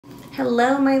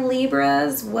Hello, my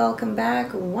Libras. Welcome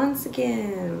back once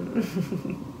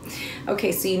again.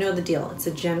 Okay, so you know the deal. It's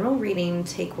a general reading.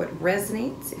 Take what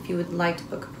resonates. If you would like to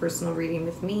book a personal reading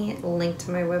with me, link to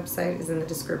my website is in the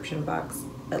description box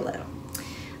below.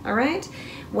 All right,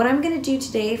 what I'm going to do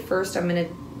today, first I'm going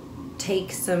to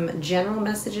take some general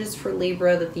messages for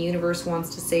Libra that the universe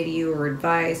wants to say to you, or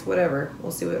advice, whatever.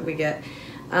 We'll see what we get.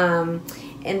 And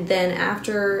then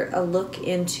after a look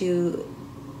into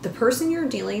the person you're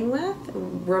dealing with,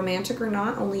 romantic or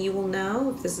not, only you will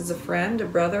know. If this is a friend, a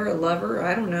brother, a lover,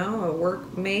 I don't know, a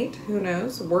workmate, who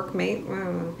knows, a workmate,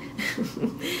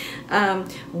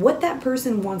 what that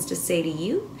person wants to say to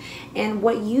you and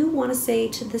what you want to say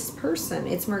to this person.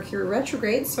 It's Mercury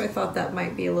retrograde, so I thought that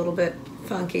might be a little bit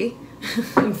funky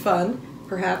and fun,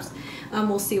 perhaps.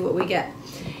 We'll see what we get.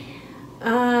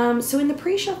 So in the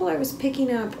pre-shuffle I was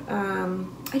picking up,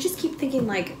 I just keep thinking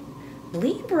like,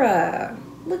 Libra,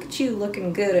 look at you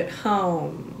looking good at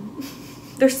home.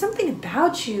 There's something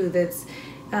about you that's,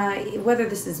 whether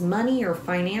this is money or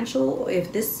financial,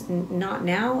 if this not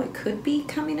now, it could be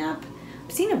coming up. I'm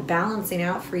seeing a balancing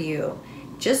out for you,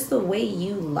 just the way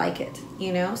you like it,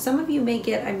 you know? Some of you may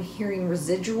get, I'm hearing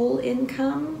residual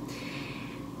income.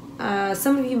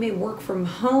 Some of you may work from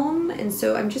home, and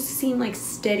so I'm just seeing like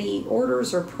steady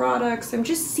orders or products. I'm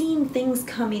just seeing things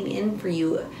coming in for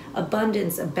you,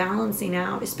 abundance, a balancing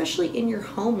out, especially in your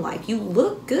home life. You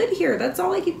look good here. That's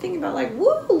all I keep thinking about, like,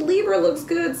 woo, Libra looks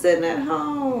good sitting at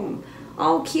home.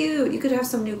 All cute. You could have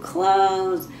some new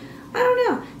clothes. I don't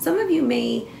know. Some of you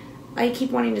may, I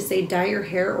keep wanting to say dye your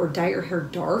hair or dye your hair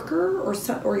darker,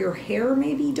 or your hair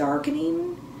may be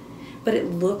darkening, but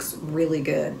it looks really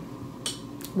good.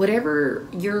 Whatever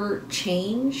your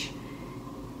change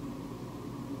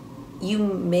you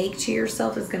make to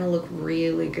yourself is going to look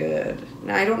really good.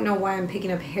 Now, I don't know why I'm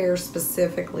picking up hair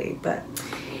specifically, but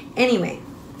anyway,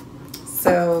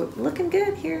 so looking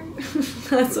good here.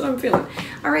 That's what I'm feeling.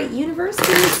 All right, universe, give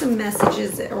me some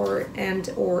messages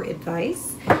or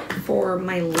advice for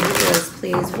my Libras,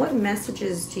 please. What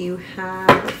messages do you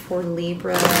have for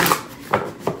Libra?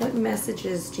 What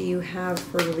messages do you have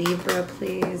for Libra,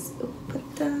 please?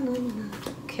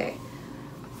 Okay.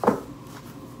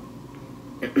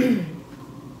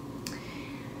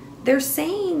 They're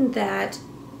saying that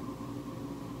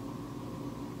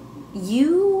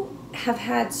you have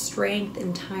had strength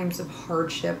in times of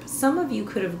hardship. Some of you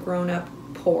could have grown up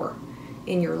poor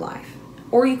in your life,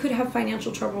 or you could have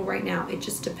financial trouble right now. It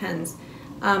just depends.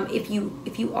 If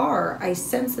you are, I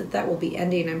sense that will be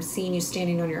ending. I'm seeing you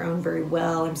standing on your own very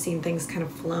well. I'm seeing things kind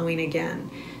of flowing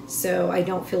again. So I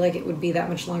don't feel like it would be that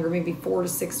much longer. Maybe 4 to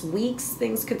 6 weeks,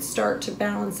 things could start to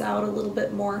balance out a little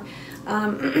bit more.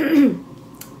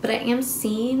 But I am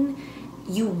seeing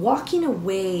you walking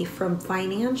away from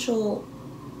financial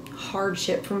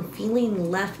hardship, from feeling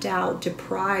left out,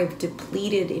 deprived,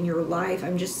 depleted in your life.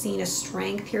 I'm just seeing a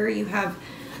strength here. You have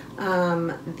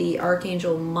the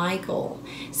Archangel Michael.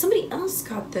 Somebody else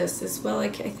got this as well. I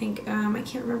think, I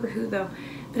can't remember who though.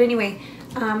 But anyway,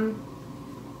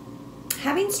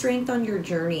 having strength on your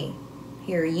journey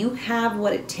here. You have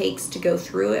what it takes to go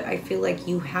through it. I feel like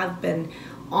you have been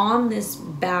on this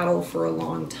battle for a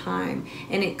long time,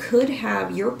 and it could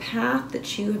have, your path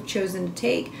that you have chosen to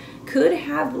take could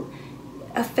have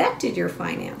affected your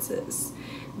finances.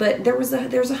 But there's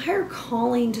a higher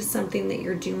calling to something that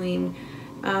you're doing.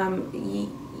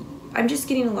 I'm just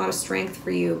getting a lot of strength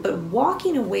for you, but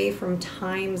walking away from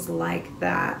times like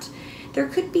that, there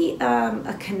could be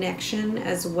a connection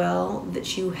as well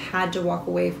that you had to walk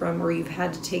away from, or you've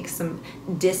had to take some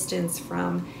distance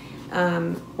from,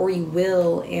 or you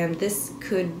will, and this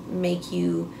could make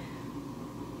you,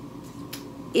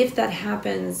 if that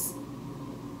happens,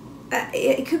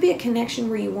 it could be a connection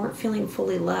where you weren't feeling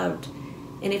fully loved.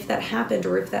 And if that happened,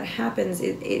 or if that happens,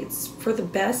 it's for the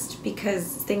best, because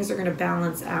things are going to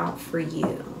balance out for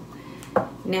you.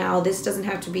 Now, this doesn't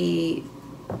have to be,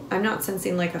 I'm not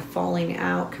sensing like a falling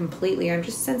out completely. I'm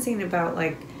just sensing about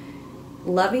like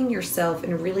loving yourself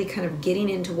and really kind of getting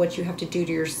into what you have to do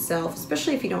to yourself,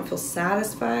 especially if you don't feel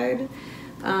satisfied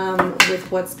with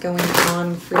what's going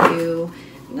on for you.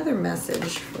 Another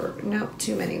message for, nope,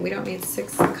 too many. We don't need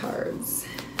 6 cards.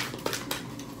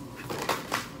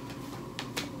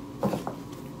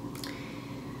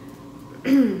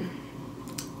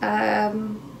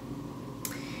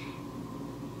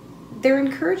 They're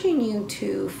encouraging you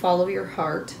to follow your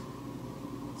heart.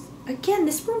 Again,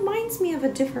 this reminds me of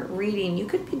a different reading. You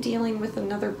could be dealing with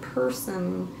another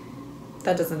person.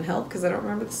 That doesn't help because I don't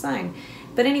remember the sign.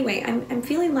 But anyway, I'm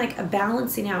feeling like a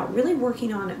balancing out, really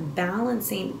working on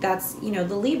balancing. That's, you know,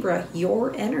 the Libra,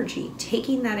 your energy,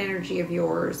 taking that energy of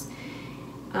yours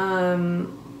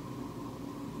And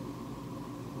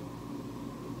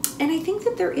I think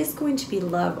that there is going to be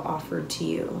love offered to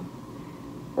you,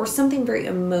 or something very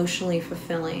emotionally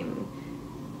fulfilling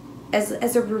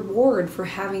as a reward for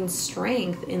having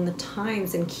strength in the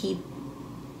times and keep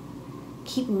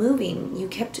moving. You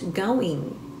kept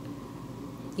going.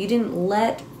 You didn't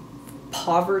let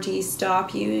poverty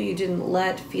stop you. You didn't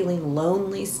let feeling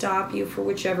lonely stop you, for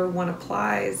whichever one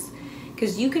applies.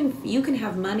 Because you can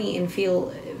have money and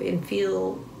feel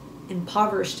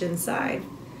impoverished inside.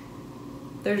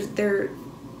 They're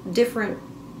different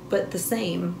but the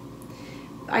same.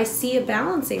 I see a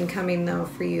balancing coming though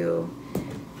for you.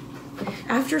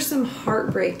 After some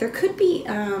heartbreak, there could be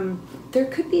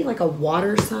like a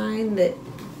water sign that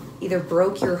either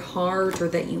broke your heart or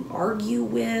that you argue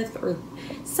with, or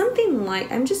something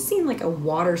like, I'm just seeing like a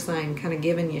water sign kind of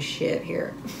giving you shit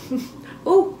here.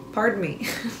 Oh, pardon me.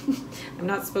 I'm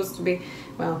not supposed to be,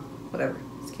 well, whatever,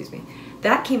 excuse me.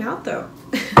 That came out though.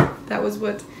 That was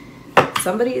what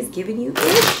somebody is giving you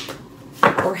ish,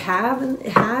 or had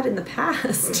in the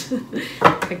past.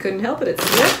 I couldn't help it, it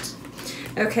slipped.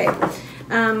 Okay,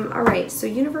 all right, so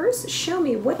universe, show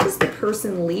me, what does the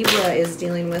person Libra is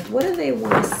dealing with? What do they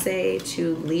want to say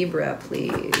to Libra,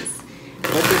 please?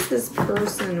 What does this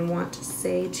person want to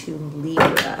say to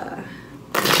Libra?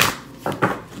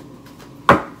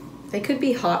 They could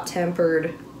be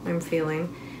hot-tempered, I'm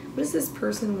feeling. What does this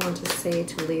person want to say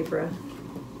to Libra?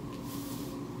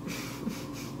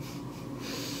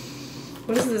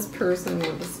 What does this person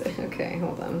want to say? Okay,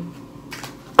 hold on.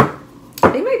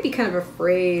 They might be kind of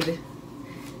afraid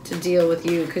to deal with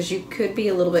you because you could be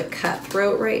a little bit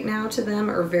cutthroat right now to them,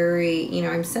 or very, you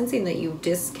know, I'm sensing that you've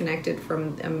disconnected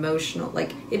from emotional,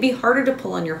 like it'd be harder to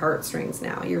pull on your heartstrings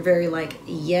now. You're very like,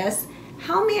 yes,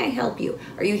 how may I help you?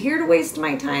 Are you here to waste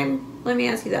my time? Let me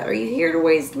ask you that. Are you here to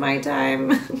waste my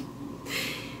time?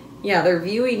 Yeah, they're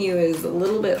viewing you as a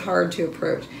little bit hard to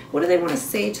approach. What do they want to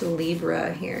say to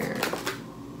Libra here?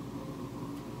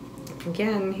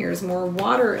 Again, here's more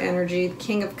water energy,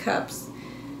 King of Cups.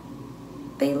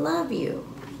 They love you.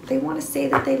 They want to say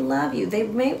that they love you. They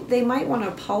might want to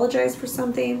apologize for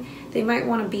something. They might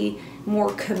want to be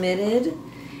more committed.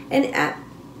 And at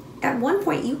one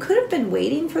point, you could have been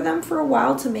waiting for them for a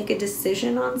while to make a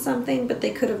decision on something, but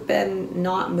they could have been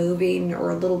not moving,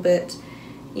 or a little bit,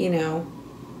 you know,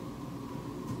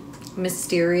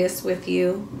 mysterious with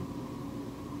you.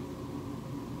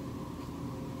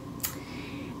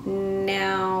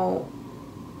 Now,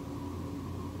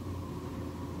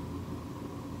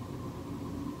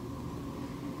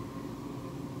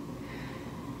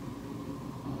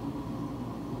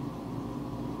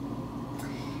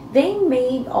 they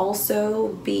may also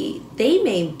be, they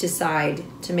may decide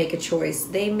to make a choice.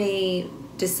 They may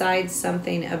decide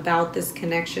something about this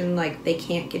connection, like they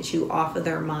can't get you off of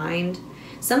their mind.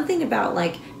 Something about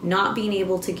like not being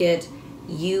able to get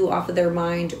you off of their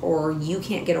mind, or you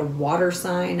can't get a water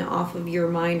sign off of your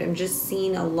mind. I'm just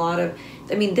seeing a lot of,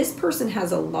 I mean, this person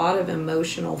has a lot of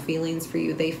emotional feelings for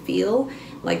you. They feel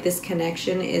like this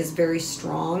connection is very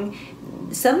strong.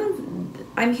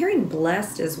 I'm hearing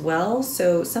blessed as well.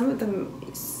 So some of them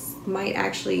might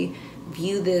actually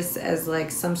view this as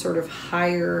like some sort of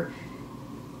higher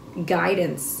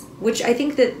guidance, which I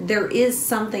think that there is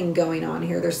something going on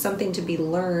here. There's something to be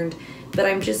learned. But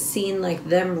I'm just seeing like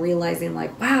them realizing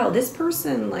like, wow, this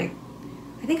person, like,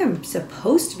 I think I'm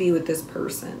supposed to be with this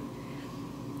person.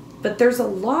 But there's a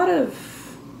lot of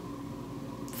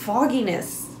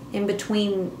fogginess in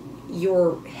between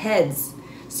your heads.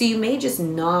 So you may just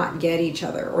not get each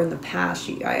other, or in the past,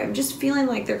 I'm just feeling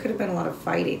like there could have been a lot of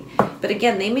fighting. But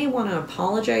again, they may want to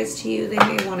apologize to you. They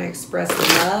may want to express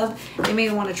love. They may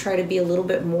want to try to be a little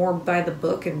bit more by the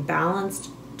book and balanced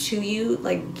to you,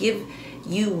 like give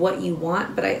you what you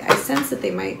want. But I sense that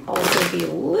they might also be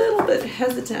a little bit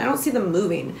hesitant. I don't see them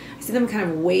moving. I see them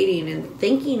kind of waiting and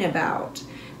thinking about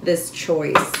this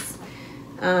choice.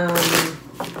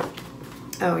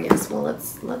 Oh yes, well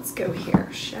let's go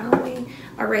here, shall we?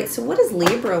 All right, so what does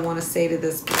Libra want to say to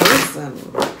this person?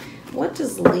 What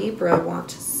does Libra want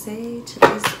to say to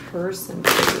this person,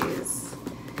 please?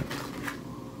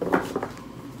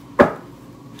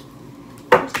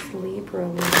 What does Libra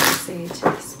want to say to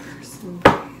this person,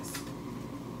 please?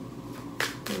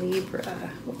 Libra,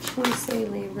 what do you want to say,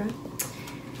 Libra?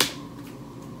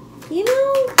 You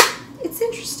know, it's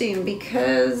interesting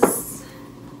because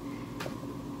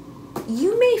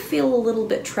you may feel a little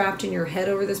bit trapped in your head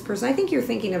over this person. I think you're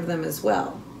thinking of them as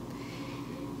well.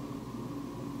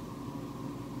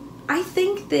 I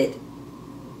think that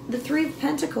the Three of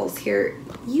Pentacles here,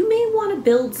 you may want to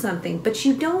build something, but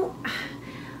you don't,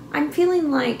 I'm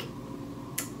feeling like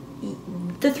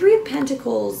The Three of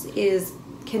Pentacles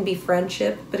can be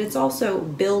friendship, but it's also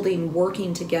building,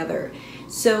 working together.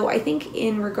 So I think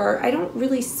I don't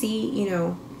really see,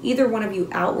 either one of you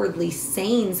outwardly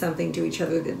saying something to each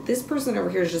other. This person over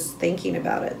here is just thinking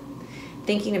about it,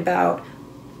 thinking about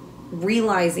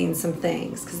realizing some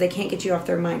things because they can't get you off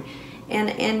their mind.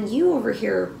 And you over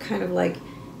here kind of like,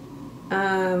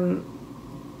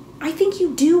 I think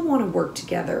you do want to work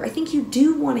together. I think you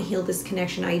do want to heal this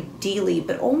connection ideally,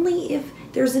 but only if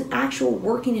there's an actual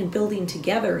working and building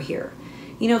together here.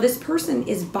 This person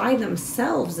is by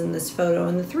themselves in this photo,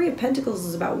 and the Three of Pentacles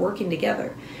is about working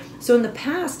together. So in the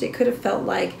past, it could have felt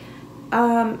like,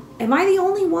 am I the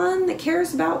only one that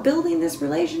cares about building this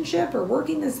relationship or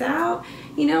working this out?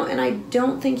 And I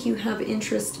don't think you have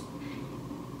interest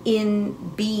in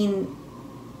being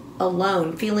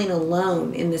alone, feeling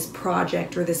alone in this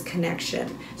project or this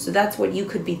connection. So that's what you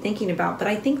could be thinking about. But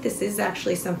I think this is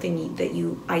actually something that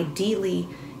you ideally,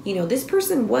 this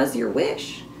person was your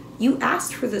wish. You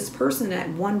asked for this person at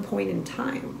one point in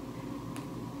time.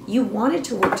 You wanted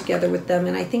to work together with them,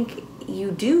 and I think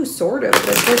you do sort of,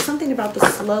 but there's something about the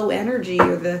slow energy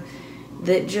or the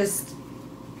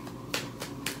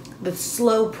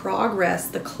slow progress,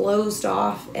 the closed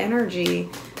off energy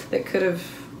that could have,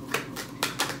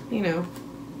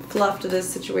 fluffed this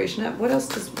situation up. What else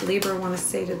does Libra want to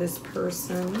say to this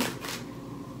person?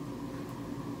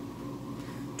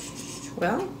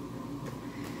 Well,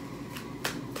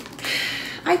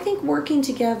 I think working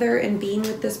together and being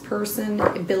with this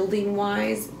person, building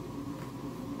wise,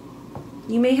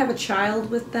 you may have a child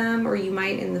with them, or you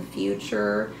might in the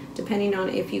future, depending on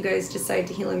if you guys decide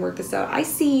to heal and work this out. I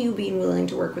see you being willing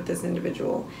to work with this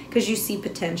individual because you see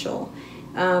potential.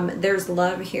 There's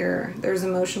love here, there's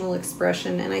emotional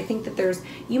expression, and I think that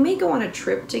you may go on a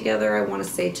trip together, I want to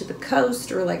say to the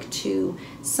coast, or like to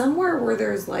somewhere where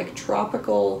there's like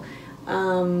tropical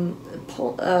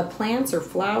plants or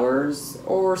flowers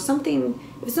or something.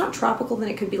 If it's not tropical, then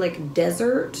it could be like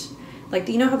desert. Like,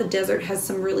 how the desert has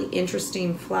some really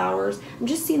interesting flowers? I'm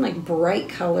just seeing like bright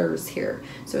colors here.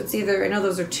 So it's either, I know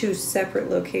those are two separate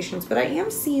locations, but I am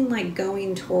seeing like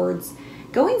going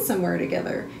somewhere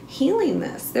together, healing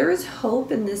this. There is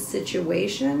hope in this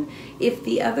situation. If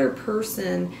the other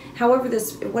person,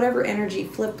 whatever energy,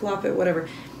 flip-flop it, whatever,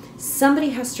 somebody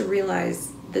has to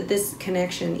realize that this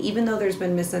connection, even though there's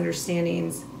been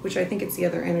misunderstandings, which I think it's the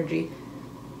other energy,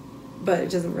 but it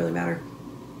doesn't really matter.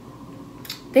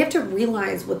 They have to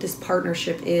realize what this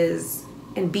partnership is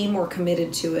and be more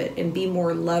committed to it and be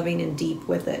more loving and deep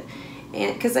with it.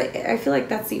 And because I feel like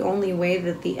that's the only way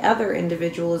that the other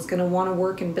individual is going to want to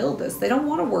work and build this. They don't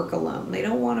want to work alone. They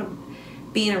don't want to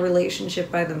be in a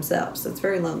relationship by themselves. It's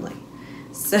very lonely.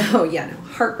 So yeah, no,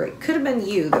 heartbreak. Could have been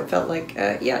you that felt like,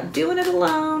 yeah, doing it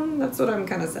alone. That's what I'm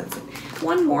kind of sensing.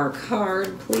 One more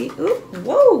card, please. Ooh,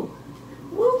 whoa,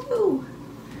 woo, woo.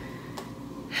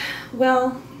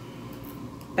 Well,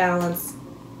 balance.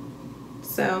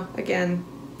 So again,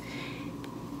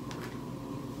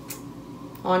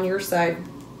 on your side,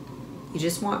 you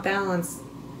just want balance.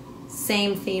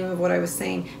 Same theme of what I was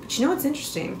saying. But you know what's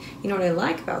interesting? What I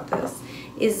like about this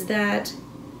is that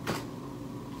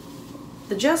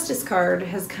the Justice card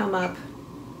has come up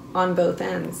on both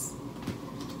ends.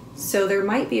 So there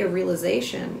might be a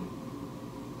realization.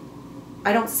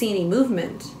 I don't see any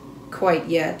movement quite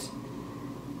yet,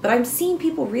 but I'm seeing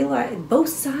people realize, both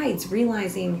sides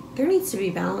realizing there needs to be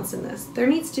balance in this. There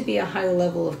needs to be a higher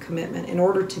level of commitment in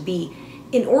order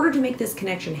to make this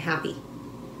connection happy,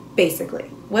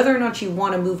 basically. Whether or not you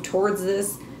want to move towards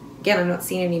this, again, I'm not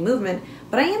seeing any movement,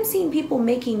 but I am seeing people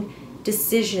making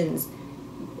decisions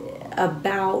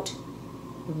about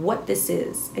what this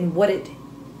is and what it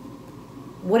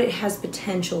has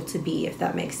potential to be, if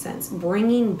that makes sense.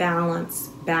 Bringing balance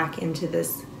back into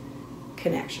this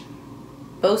connection.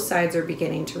 Both sides are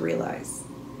beginning to realize,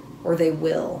 or they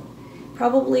will.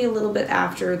 Probably a little bit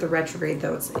after the retrograde,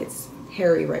 though. It's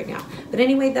hairy right now. But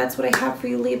anyway, that's what I have for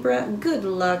you, Libra. Good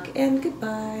luck and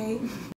goodbye.